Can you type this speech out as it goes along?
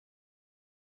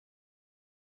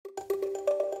Take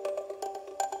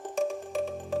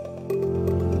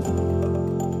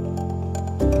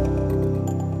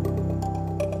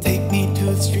me to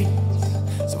the streets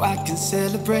so I can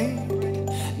celebrate.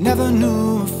 Never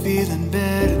knew a feeling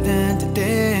better than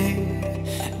today.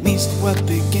 It means the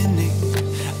beginning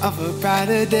of a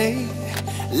brighter day.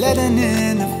 Letting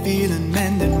in the feeling,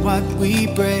 mending what we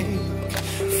break.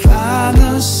 Find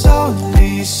the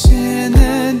solace in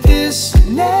the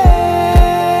dissonance.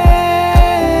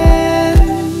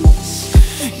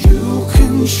 You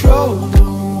control the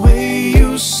way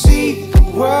you see the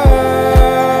world.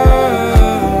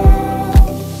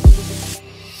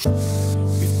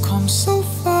 We've come so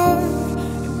far,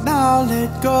 and now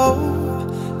let go.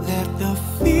 Let the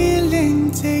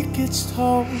feeling take its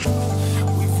toll.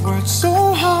 We've worked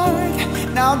so hard,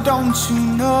 now don't you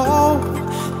know?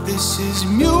 This is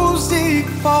music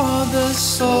for the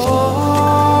soul.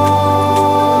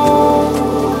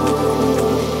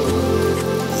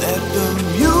 Let the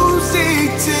music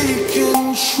take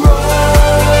control.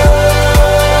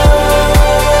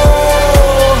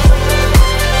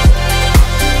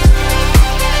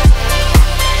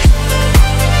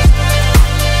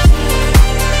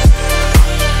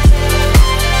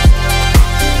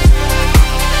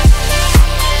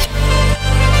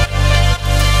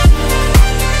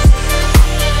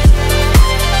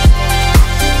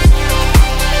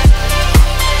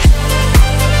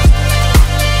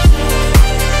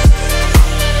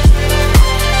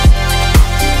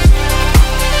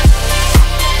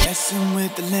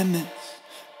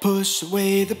 Push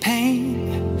away the pain.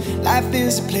 Life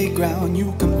is a playground,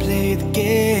 you can play the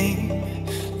game.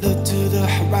 Look to the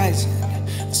horizon,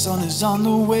 the sun is on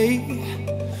the way.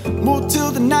 Move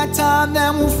till the nighttime,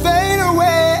 then we'll fade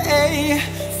away.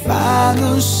 Find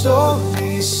the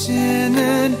solace in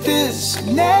a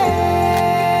dissonance.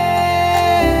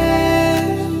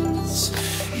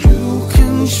 You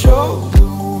control the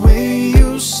way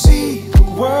you see the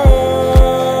world.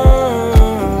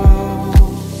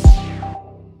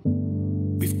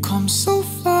 So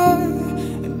far,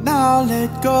 and now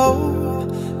let go.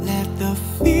 Let the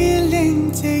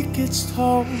feeling take its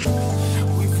toll.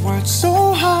 We've worked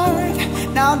so hard,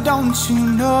 now don't you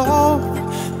know?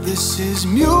 This is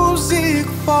music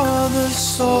for the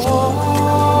soul.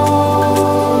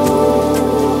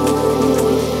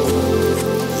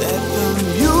 Let the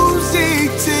music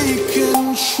take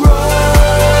control.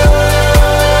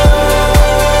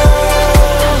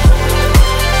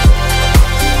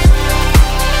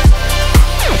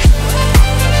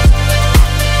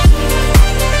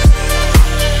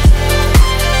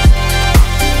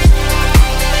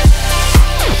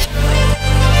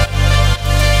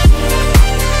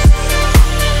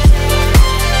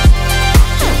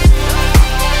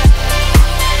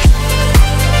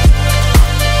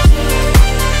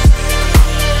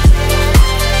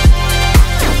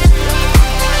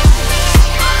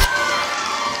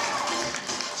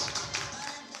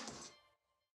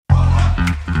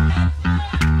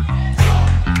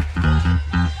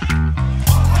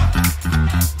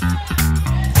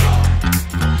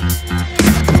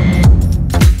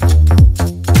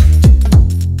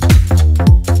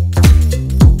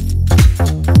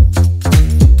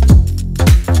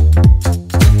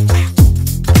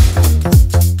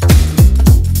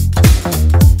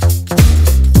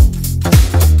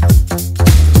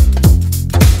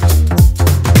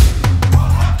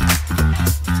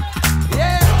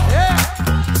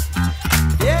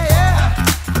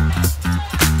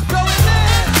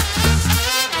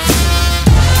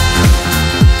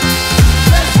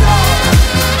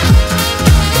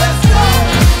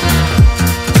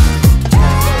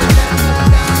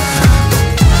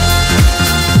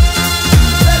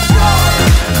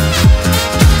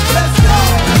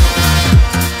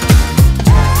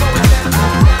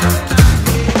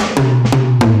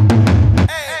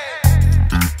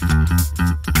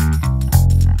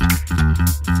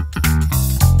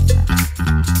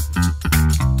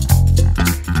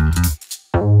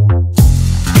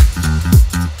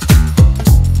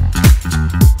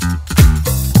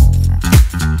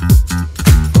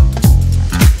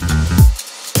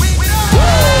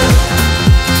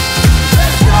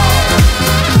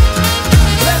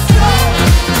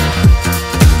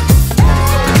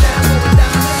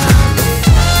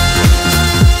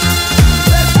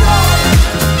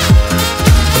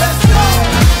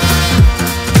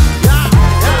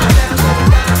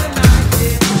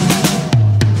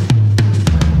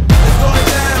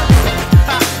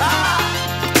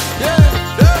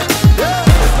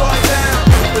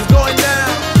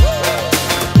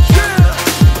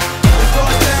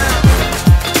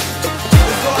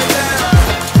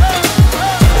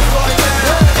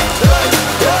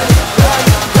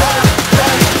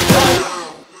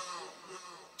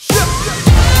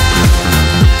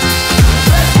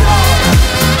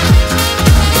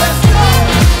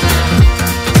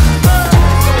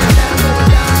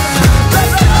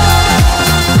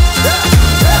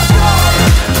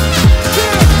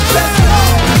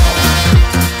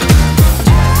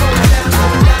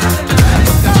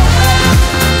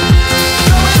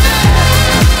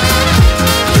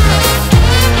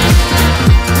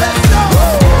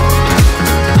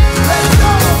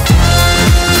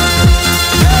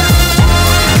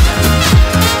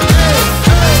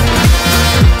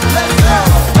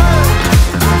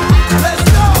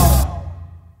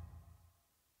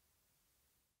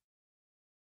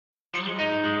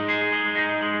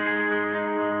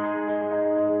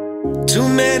 Too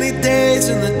many days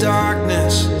in the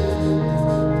darkness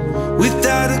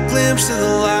without a glimpse of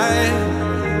the light.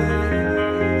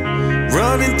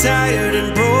 Running tired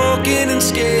and broken and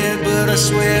scared, but I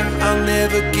swear I'll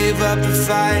never give up the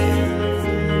fight.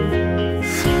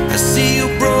 I see you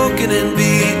broken and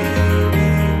beat,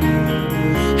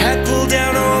 hat pulled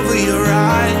down over your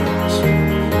eyes.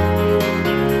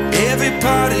 Every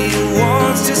part of you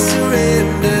wants to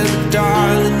surrender, but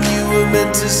darling, you were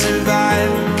meant to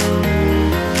survive.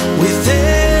 With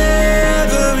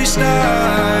every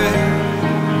star,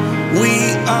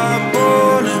 we are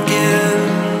born again.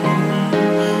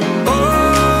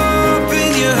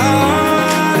 Open your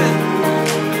heart,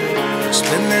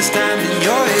 spend less time in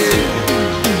your head.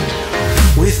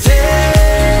 With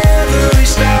every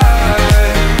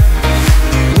star,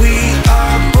 we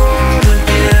are born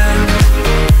again.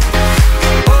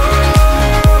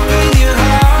 Open your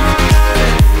heart,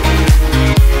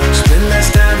 spend less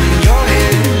time in your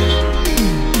head.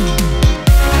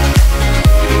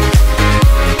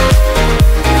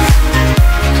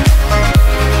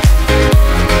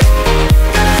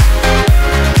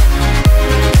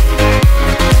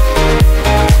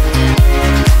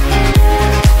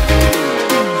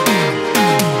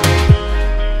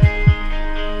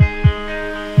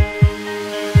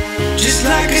 Just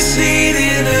like a seed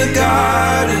in a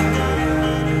garden,